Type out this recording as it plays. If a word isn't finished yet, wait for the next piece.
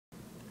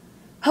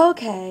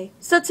Okay,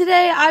 so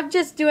today I'm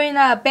just doing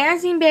a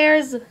Bearenstain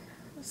Bears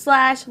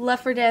 /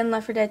 Left 4 Dead and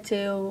Left 4 Dead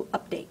 2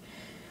 update.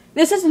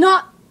 This is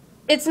not,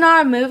 it's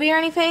not a movie or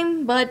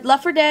anything, but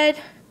Left 4 Dead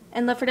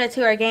and Left 4 Dead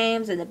 2 are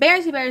games, and the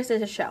Bearenstain Bears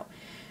is a show.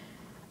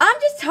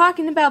 I'm just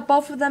talking about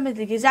both of them at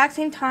the exact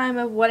same time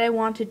of what I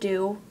want to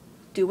do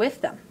with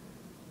them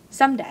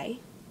someday.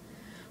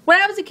 When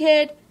I was a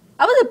kid,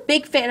 I was a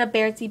big fan of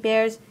Bearenstain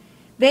Bears.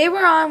 They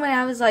were on when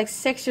I was like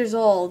 6 years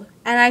old,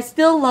 and I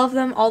still love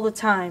them all the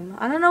time.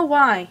 I don't know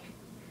why,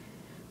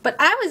 but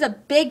I was a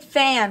big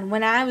fan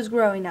when I was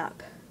growing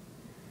up.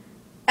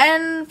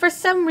 And for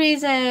some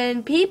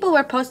reason, people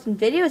were posting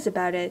videos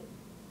about it.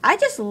 I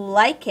just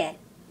like it.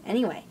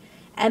 Anyway,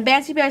 and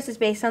Bearenstain Bears is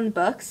based on the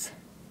books.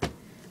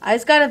 I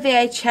just got a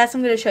VHS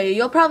I'm going to show you.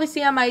 You'll probably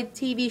see on my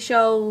TV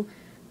show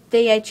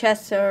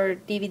VHS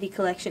or DVD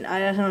collection.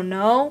 I don't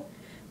know.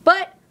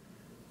 But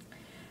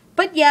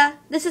yeah,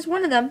 this is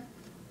one of them.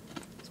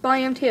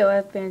 Volume 2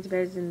 of Bearenstain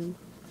Bears, and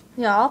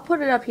yeah, I'll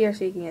put it up here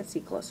so you can see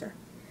closer.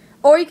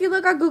 Or you can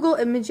look on Google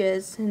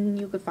Images and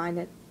you could find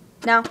it.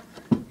 Now,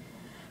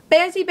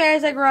 Bearenstain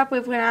Bears I grew up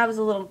with when I was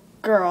a little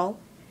girl.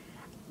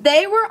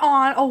 They were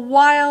on a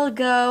while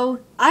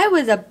ago. I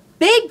was a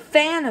big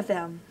fan of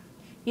them.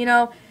 You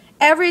know,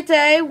 every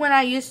day when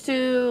I used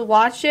to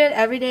watch it,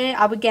 every day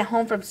I would get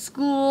home from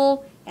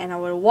school and I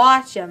would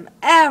watch them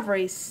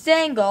every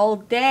single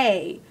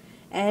day.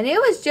 And it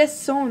was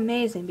just so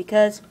amazing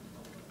because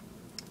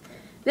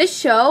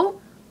this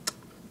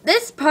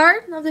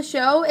part of the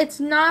show, it's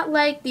not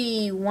like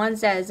the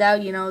ones that is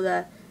out, you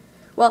know,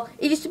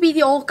 it used to be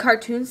the old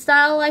cartoon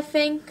style, I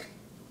think.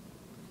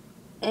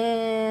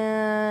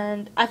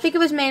 And I think it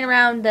was made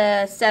around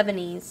the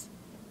 70s.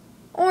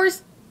 Or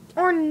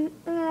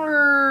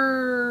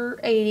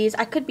 80s.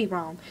 I could be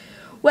wrong.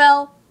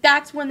 Well,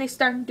 that's when they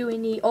started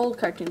doing the old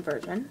cartoon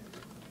version.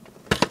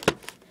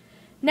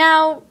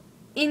 Now,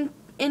 in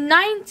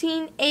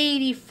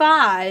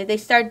 1985, they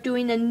started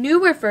doing a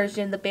newer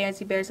version of the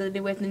Bearenstain Bears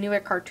with the newer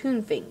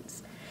cartoon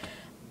things.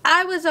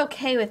 I was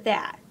okay with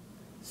that.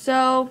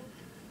 So,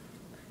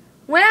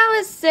 when I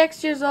was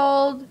 6 years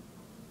old,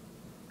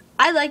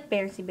 I liked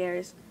Bearenstain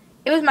Bears.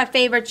 It was my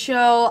favorite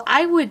show.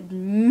 I would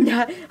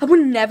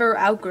never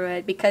outgrow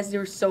it because they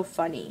were so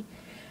funny.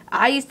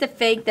 I used to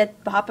think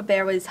that Papa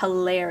Bear was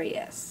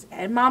hilarious,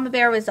 and Mama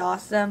Bear was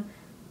awesome.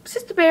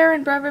 Sister Bear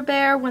and Brother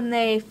Bear, when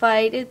they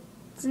fight,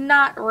 it's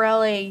not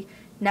really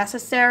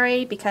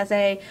necessary because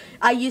I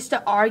used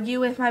to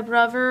argue with my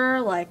brother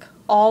like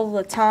all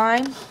the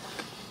time.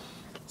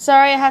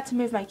 Sorry, I had to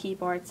move my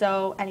keyboard.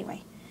 So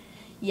anyway,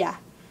 yeah.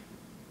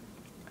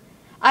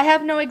 I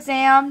have no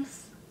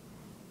exams,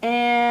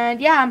 and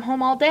yeah, I'm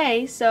home all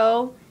day,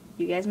 so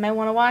you guys might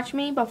want to watch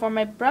me before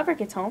my brother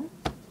gets home.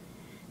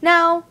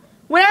 Now,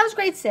 when I was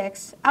grade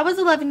 6, I was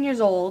 11 years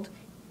old.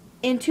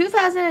 In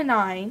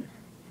 2009,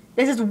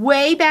 this is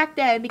way back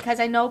then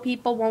because I know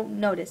people won't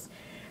notice,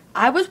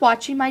 I was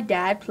watching my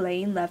dad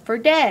playing Left 4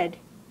 Dead.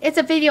 It's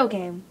a video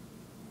game.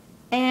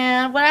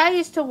 And when I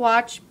used to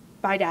watch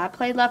my dad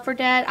play Left 4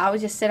 Dead, I would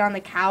just sit on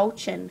the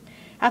couch and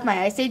have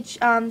my Ice Age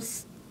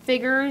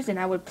figures, and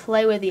I would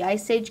play with the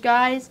Ice Age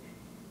guys.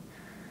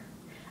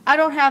 I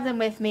don't have them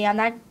with me.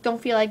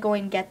 Don't feel like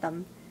going to get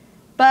them.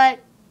 But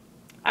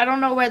I don't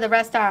know where the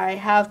rest are. I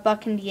have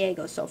Buck and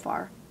Diego so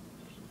far.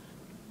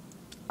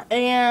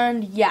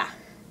 And yeah.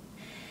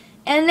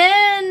 And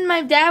then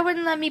my dad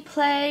wouldn't let me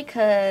play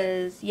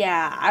because,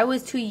 yeah, I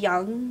was too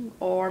young,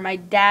 or my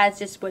dad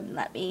just wouldn't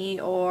let me,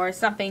 or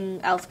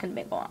something else couldn't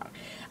be going on.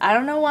 I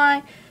don't know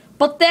why.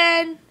 But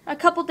then, a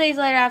couple days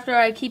later, after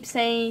I keep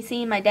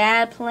seeing my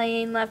dad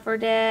playing Left 4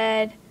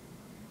 Dead,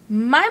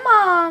 my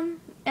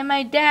mom and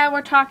my dad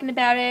were talking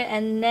about it,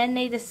 and then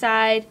they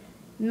decide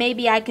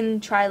maybe I can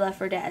try Left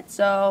 4 Dead.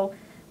 So,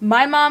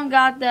 my mom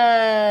got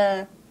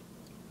the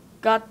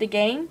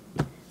game.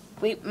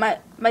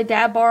 My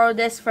dad borrowed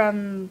this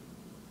from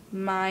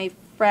my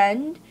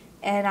friend,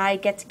 and I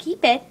get to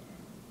keep it.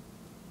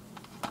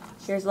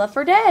 Here's Left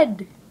 4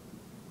 Dead.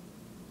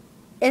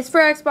 It's for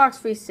Xbox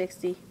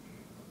 360.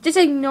 Just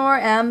ignore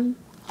M.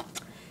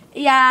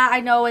 Yeah,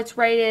 I know it's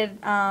rated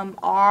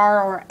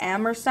R or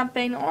M or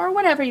something, or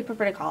whatever you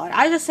prefer to call it.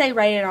 I just say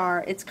rated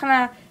R. It's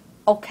kind of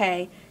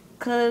okay,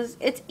 because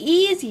it's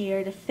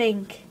easier to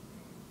think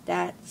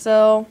that.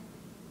 So,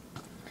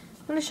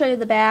 I'm going to show you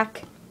the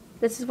back.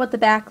 This is what the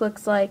back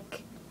looks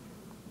like.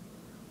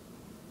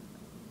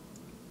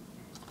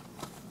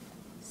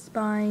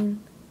 Spine.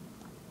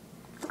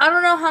 I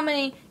don't know how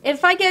many.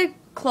 If I get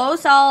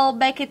close, I'll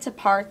make it to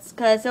parts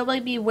because it'll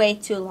be way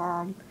too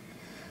long.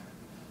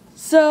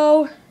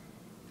 So,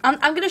 I'm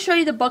gonna show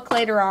you the book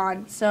later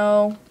on.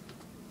 So,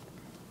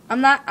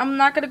 I'm not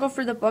gonna go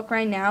through the book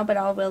right now, but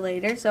I will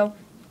later. So,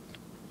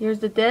 here's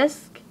the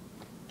disc.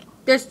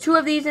 There's 2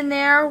 of these in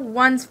there.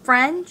 One's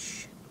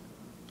French,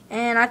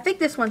 and I think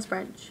this one's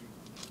French.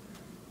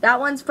 That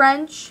one's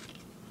French,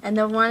 and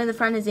the one in the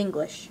front is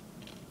English.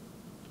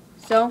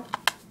 So,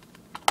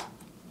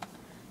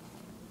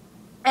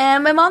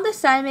 and my mom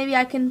decided maybe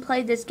I can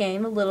play this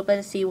game a little bit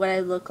to see what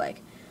I look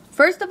like.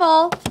 First of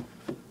all,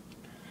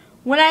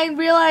 When I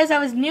realized I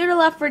was new to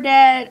Left 4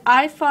 Dead,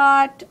 I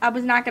thought I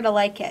was not going to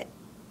like it.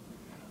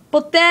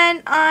 But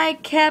then I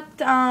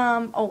kept,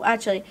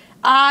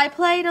 I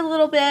played a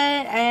little bit,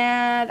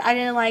 and I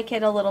didn't like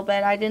it a little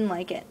bit. I didn't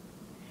like it.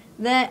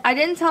 Then I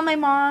didn't tell my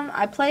mom.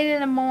 I played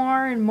it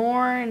more and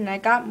more, and I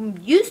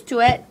got used to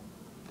it.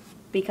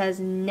 Because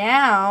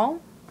now,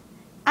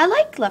 I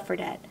like Left 4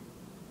 Dead.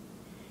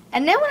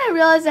 And then when I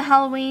realized the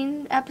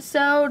Halloween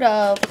episode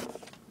of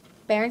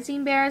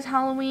Bearenstain Bears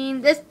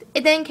Halloween,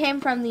 it then came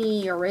from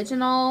the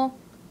original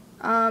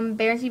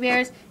Bearenstain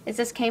Bears. It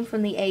just came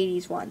from the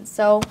 80s one.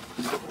 So,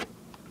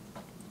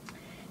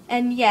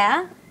 and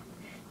yeah.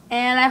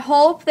 And I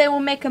hope they will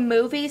make a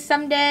movie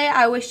someday.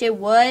 I wish it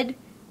would,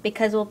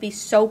 because it will be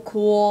so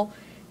cool.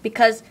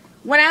 Because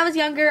when I was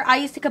younger, I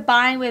used to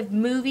combine with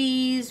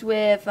movies,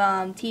 with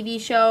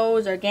TV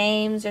shows or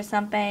games or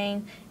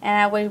something, and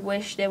I would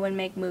wish they would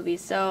make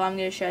movies. So I'm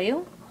going to show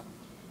you.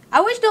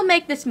 I wish they'll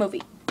make this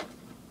movie,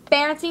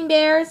 Bearenstain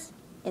Bears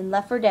in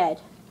Left 4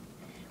 Dead,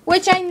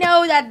 which I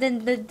know that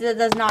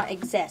does not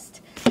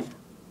exist.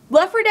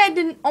 Left 4 Dead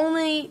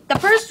the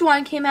first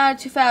one came out in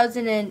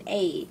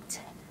 2008,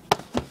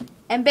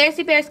 and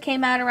Bearenstain Bears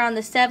came out around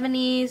the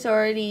 70s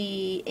or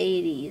the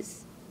 80s.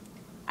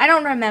 I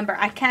don't remember.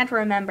 I can't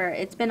remember.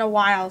 It's been a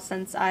while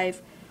since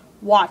I've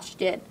watched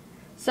it.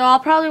 So I'll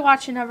probably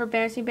watch another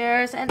Bearenstain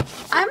Bears. And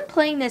I'm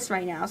playing this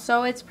right now,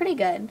 so it's pretty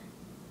good.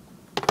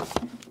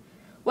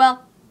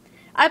 Well,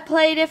 I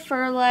played it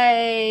for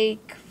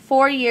like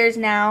 4 years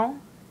now.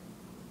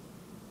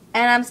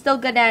 And I'm still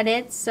good at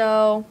it,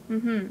 so,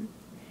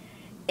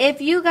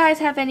 If you guys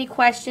have any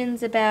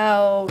questions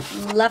about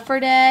Left 4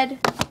 Dead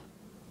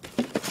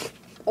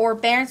or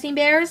Bearenstain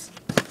Bears,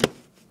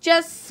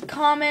 just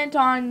comment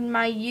on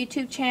my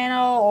YouTube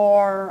channel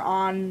or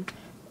on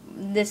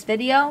this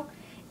video.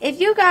 If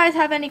you guys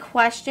have any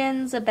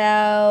questions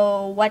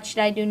about what should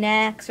I do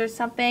next or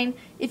something,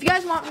 if you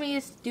guys want me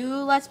to do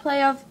Let's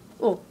Play of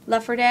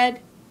Left 4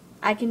 Dead,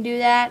 I can do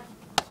that.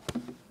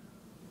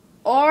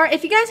 Or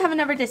if you guys have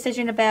another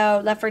decision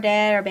about Left 4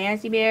 Dead or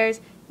Bearenstain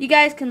Bears, you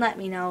guys can let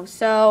me know.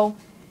 So,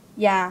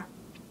 yeah.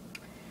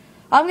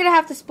 I'm going to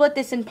have to split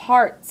this in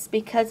parts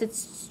because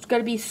it's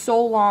going to be so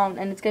long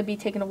and it's going to be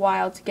taking a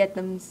while to get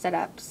them set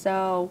up.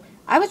 So,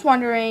 I was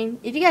wondering,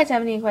 if you guys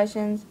have any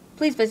questions,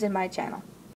 please visit my channel.